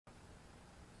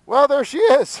Well, there she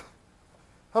is.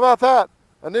 How about that?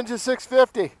 A Ninja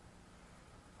 650.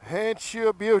 Ain't she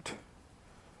a beaut?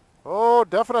 Oh,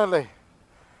 definitely.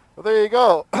 Well, there you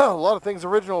go. A lot of things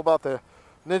original about the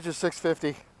Ninja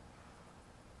 650.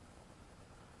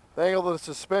 The angle of the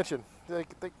suspension. They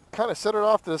kind of set it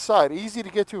off to the side. Easy to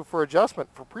get to for adjustment,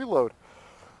 for preload.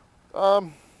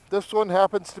 This one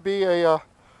happens to be a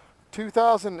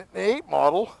 2008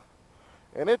 model,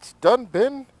 and it's done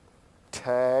been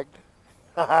tagged.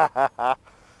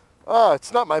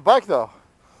 It's not my bike though.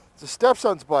 It's a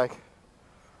stepson's bike,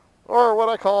 or what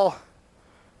I call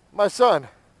my son.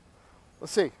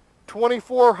 Let's see,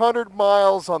 2,400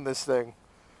 miles on this thing,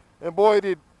 and boy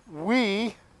did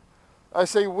he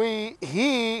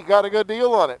got a good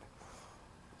deal on it.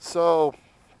 So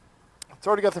it's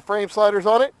already got the frame sliders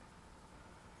on it,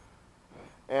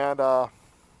 and let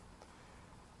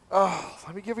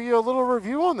me give you a little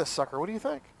review on this sucker. What do you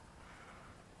think?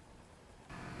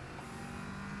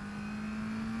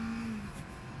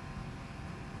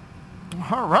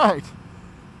 All right.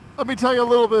 Let me tell you a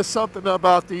little bit of something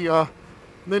about the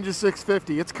Ninja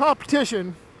 650. Its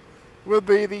competition would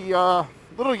be the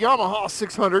little Yamaha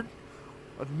 600,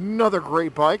 another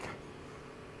great bike,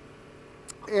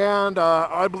 and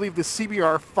I believe the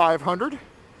CBR 500,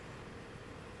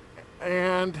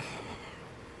 and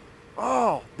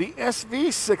the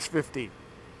SV 650.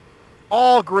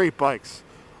 All great bikes,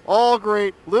 all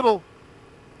great. Little,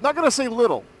 not gonna say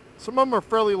little. Some of them are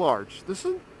fairly large. This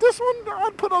one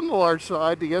I'd put on the large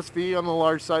side. The SV on the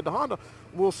large side. The Honda a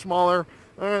little smaller,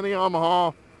 and the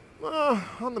Yamaha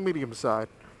on the medium side.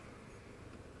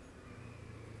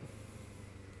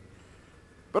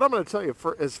 But I'm going to tell you,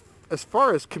 for as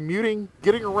far as commuting,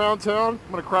 getting around town,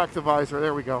 I'm going to crack the visor.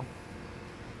 There we go.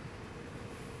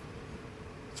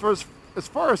 As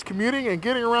far as commuting and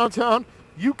getting around town,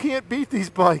 you can't beat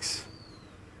these bikes,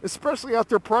 especially at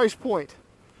their price point.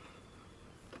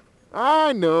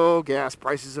 I know gas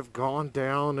prices have gone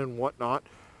down and whatnot,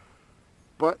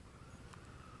 but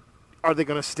are they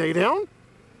going to stay down?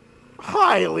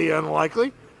 Highly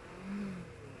unlikely.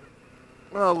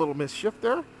 A little misshift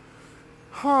there.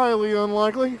 Highly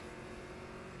unlikely.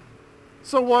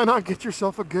 So why not get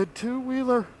yourself a good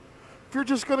two-wheeler? If you're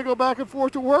just going to go back and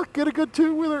forth to work, get a good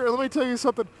two-wheeler. And let me tell you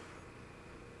something.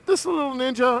 This little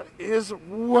Ninja is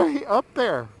way up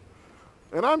there.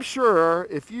 And I'm sure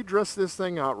if you dress this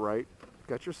thing out right,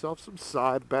 got yourself some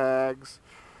side bags,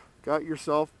 got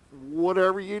yourself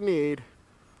whatever you need,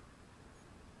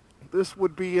 this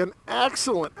would be an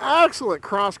excellent, excellent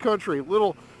cross-country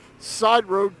little side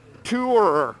road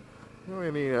tourer.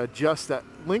 I mean, adjust that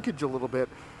linkage a little bit.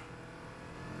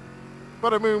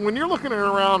 But I mean, when you're looking at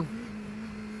around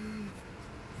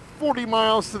 40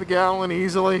 miles to the gallon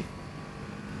easily,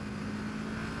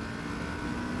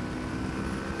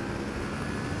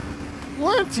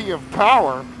 plenty of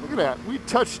power. Look at that. We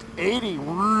touched 80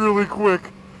 really quick.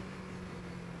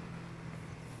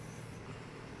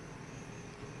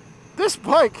 This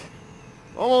bike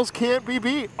almost can't be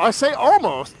beat. I say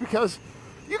almost because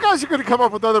you guys are going to come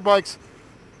up with other bikes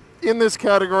in this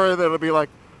category that'll be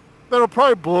like, that'll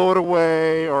probably blow it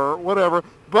away or whatever.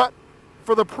 But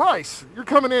for the price, you're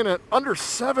coming in at under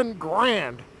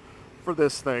 $7,000 for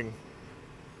this thing.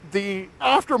 The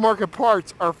aftermarket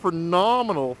parts are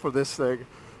phenomenal for this thing.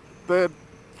 That,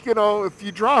 you know, if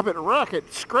you drop it, wreck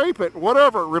it, scrape it,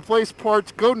 whatever, replace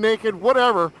parts, go naked,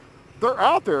 whatever, they're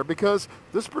out there because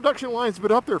this production line's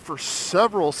been up there for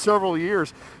several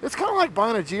years. It's kind of like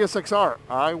buying a GSXR.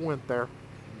 I went there.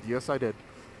 Yes, I did.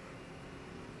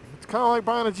 It's kind of like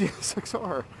buying a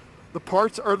GSXR. The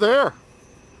parts are there.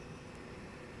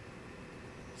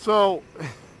 So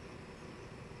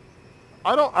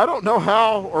I don't know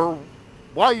how or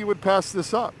why you would pass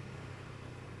this up.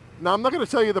 Now, I'm not going to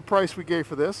tell you the price we gave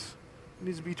for this. It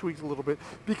needs to be tweaked a little bit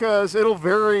because it'll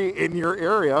vary in your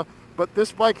area, but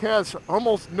this bike has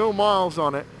almost no miles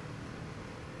on it.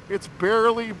 It's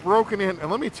barely broken in. And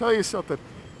let me tell you something.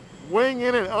 Weighing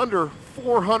in at under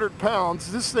 400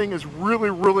 pounds, this thing is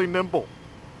really, really nimble.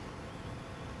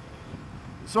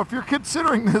 So if you're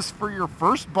considering this for your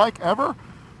first bike ever,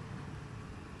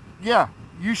 yeah,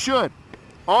 you should.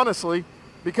 Honestly,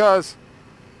 because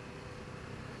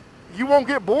you won't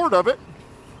get bored of it.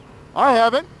 I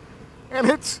haven't. And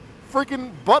it's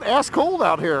freaking butt-ass cold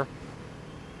out here.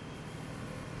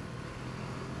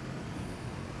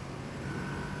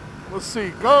 Let's see.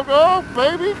 Go, go,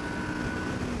 baby.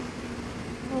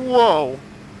 Whoa.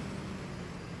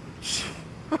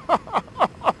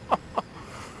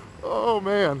 Oh,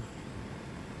 man.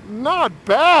 Not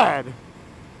bad.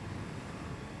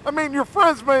 I mean, your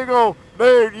friends may go,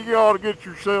 Dave, you ought to get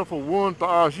yourself a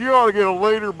 1000. You ought to get a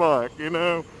later bike, you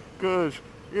know. Because,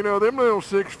 you know, them little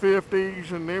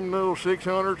 650s and them little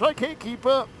 600s, I can't keep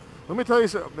up. Let me tell you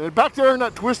something. And back there in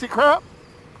that twisty crap,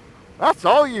 that's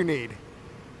all you need.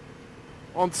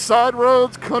 On side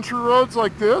roads, country roads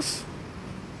like this,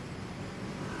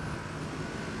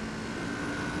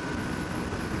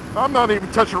 I'm not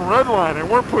even touching red line, and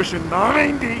we're pushing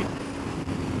 90.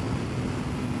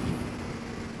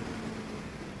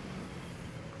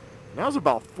 Now's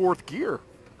about fourth gear.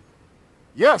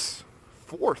 Yes,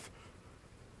 fourth.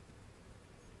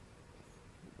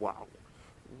 Wow.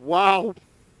 Wow.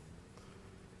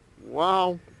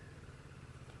 Wow.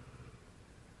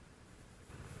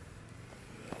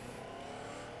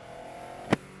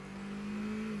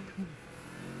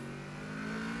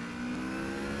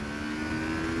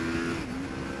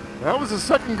 That was a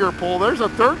second gear pull. There's a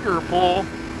third gear pull.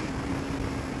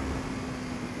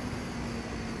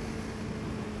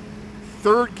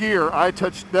 Third gear, I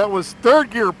touched, that was third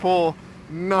gear pull,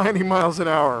 90 miles an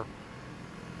hour.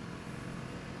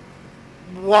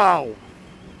 Wow.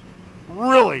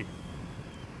 Really?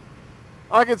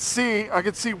 I could see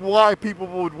why people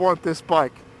would want this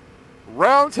bike.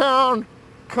 Round town,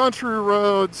 country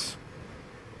roads.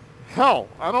 Hell,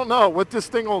 I don't know what this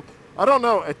thing will, I don't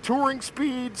know, at touring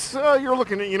speeds, you're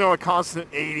looking at, you know, a constant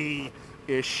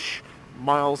 80-ish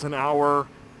miles an hour.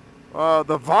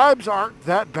 The vibes aren't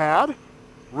that bad,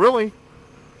 really.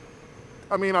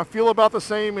 I mean, I feel about the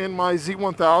same in my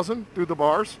Z1000 through the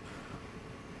bars.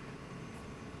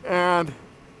 And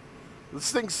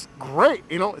this thing's great,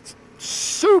 you know, it's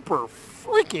super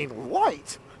freaking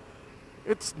light.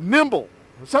 It's nimble.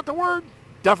 Is that the word?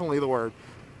 Definitely the word.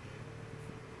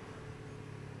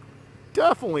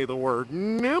 Definitely the word,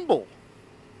 nimble.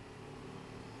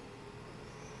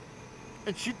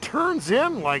 And she turns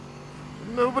in like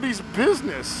nobody's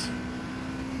business.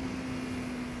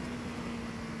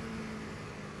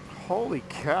 Holy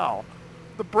cow.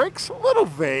 The brake's a little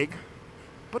vague,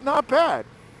 but not bad.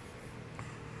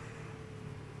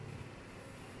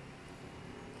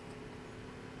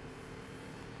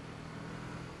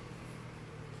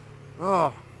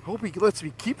 Oh, hope he lets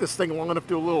me keep this thing long enough to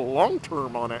do a little long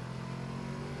term on it.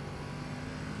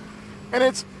 And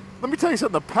it's, let me tell you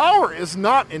something, the power is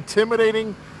not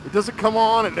intimidating. It doesn't come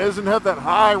on, it doesn't have that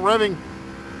high revving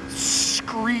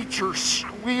screech or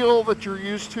squeal that you're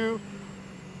used to.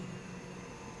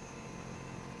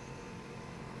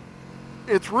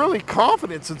 It's really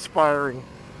confidence inspiring.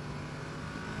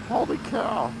 Holy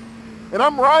cow. And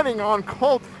I'm riding on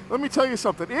cold, let me tell you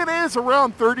something, it is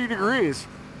around 30 degrees.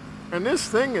 And this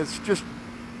thing is just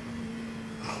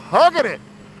hugging it.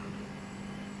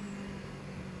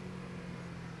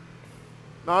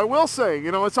 Now I will say,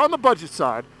 you know, it's on the budget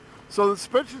side, so the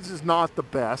suspensions is not the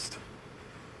best.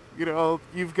 You know,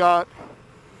 you've got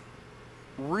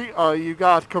preload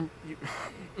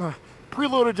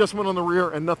adjustment on the rear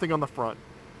and nothing on the front,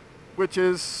 which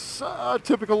is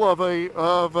typical of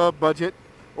a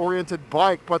budget-oriented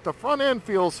bike. But the front end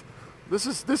feels, this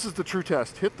is the true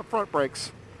test. Hit the front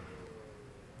brakes.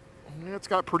 It's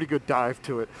got pretty good dive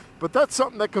to it, but that's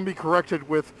something that can be corrected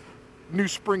with new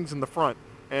springs in the front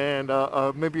and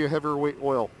maybe a heavier weight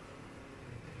oil.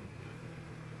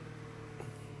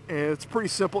 And it's pretty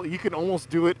simple. You can almost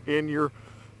do it in your,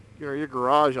 you know, your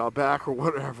garage out back or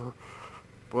whatever.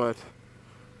 But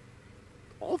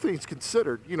all things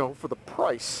considered, you know, for the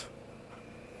price,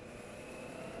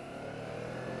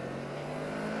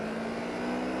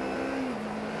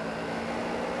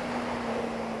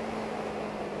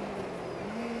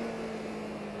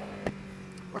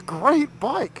 a great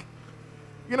bike.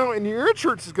 You know, and your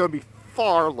insurance is going to be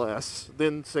far less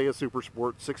than, say, a Super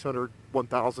Sport 600,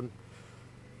 1000,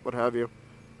 what have you.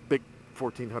 Big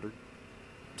 1400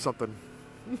 something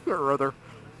or other.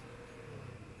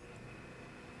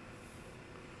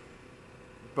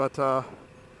 But, yeah,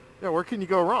 where can you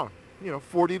go wrong? You know,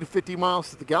 40 to 50 miles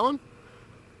to the gallon.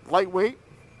 Lightweight,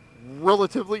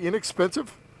 relatively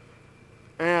inexpensive.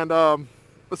 And,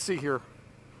 let's see here.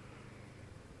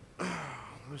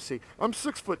 Let's see. I'm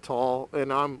 6 foot tall,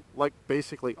 and I'm like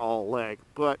basically all leg,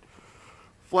 but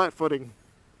flat footing,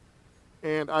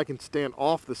 and I can stand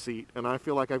off the seat, and I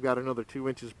feel like I've got another 2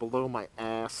 inches below my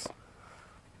ass.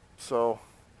 So,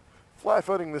 flat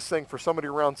footing this thing for somebody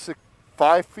around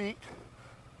 5 feet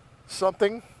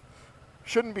something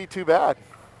shouldn't be too bad.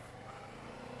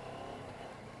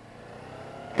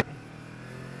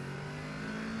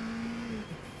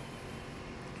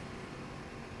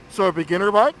 So a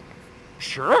beginner bike?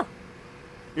 Sure.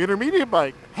 Intermediate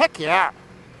bike? Heck yeah.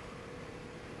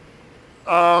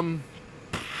 You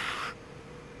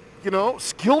know,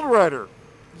 skilled rider?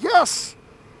 Yes.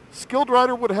 Skilled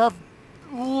rider would have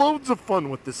loads of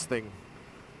fun with this thing.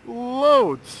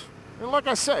 Loads. And like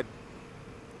I said,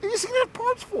 easy to have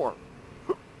parts for.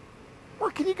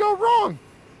 Where can you go wrong?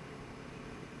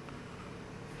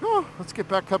 Oh, let's get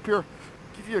back up here.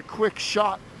 Give you a quick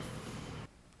shot.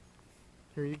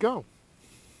 Here you go.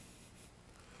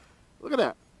 Look at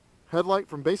that. Headlight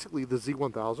from basically the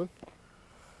Z1000.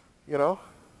 You know,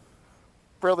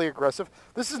 fairly aggressive.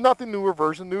 This is not the newer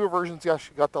version. Newer version's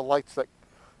actually got the lights that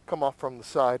come off from the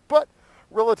side, but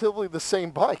relatively the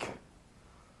same bike.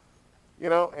 You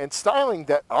know, and styling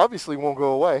that obviously won't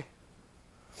go away.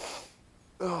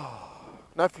 Oh.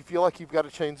 Now, if you feel like you've got to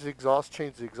change the exhaust,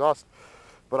 change the exhaust.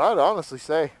 But I'd honestly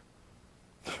say,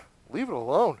 leave it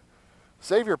alone.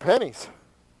 Save your pennies.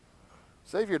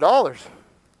 Save your dollars.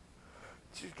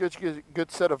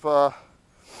 Good set of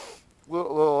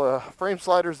little frame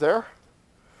sliders there.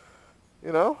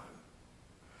 You know,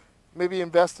 maybe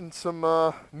invest in some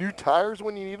new tires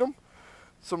when you need them,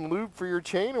 some lube for your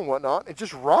chain and whatnot, and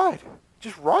just ride.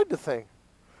 Just ride the thing.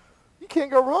 You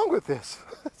can't go wrong with this.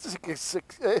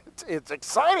 It's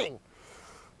exciting.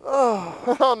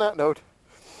 Oh, on that note,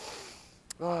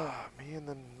 me and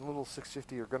the little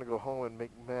 650 are going to go home and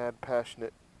make mad,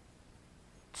 passionate.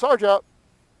 Sarge out.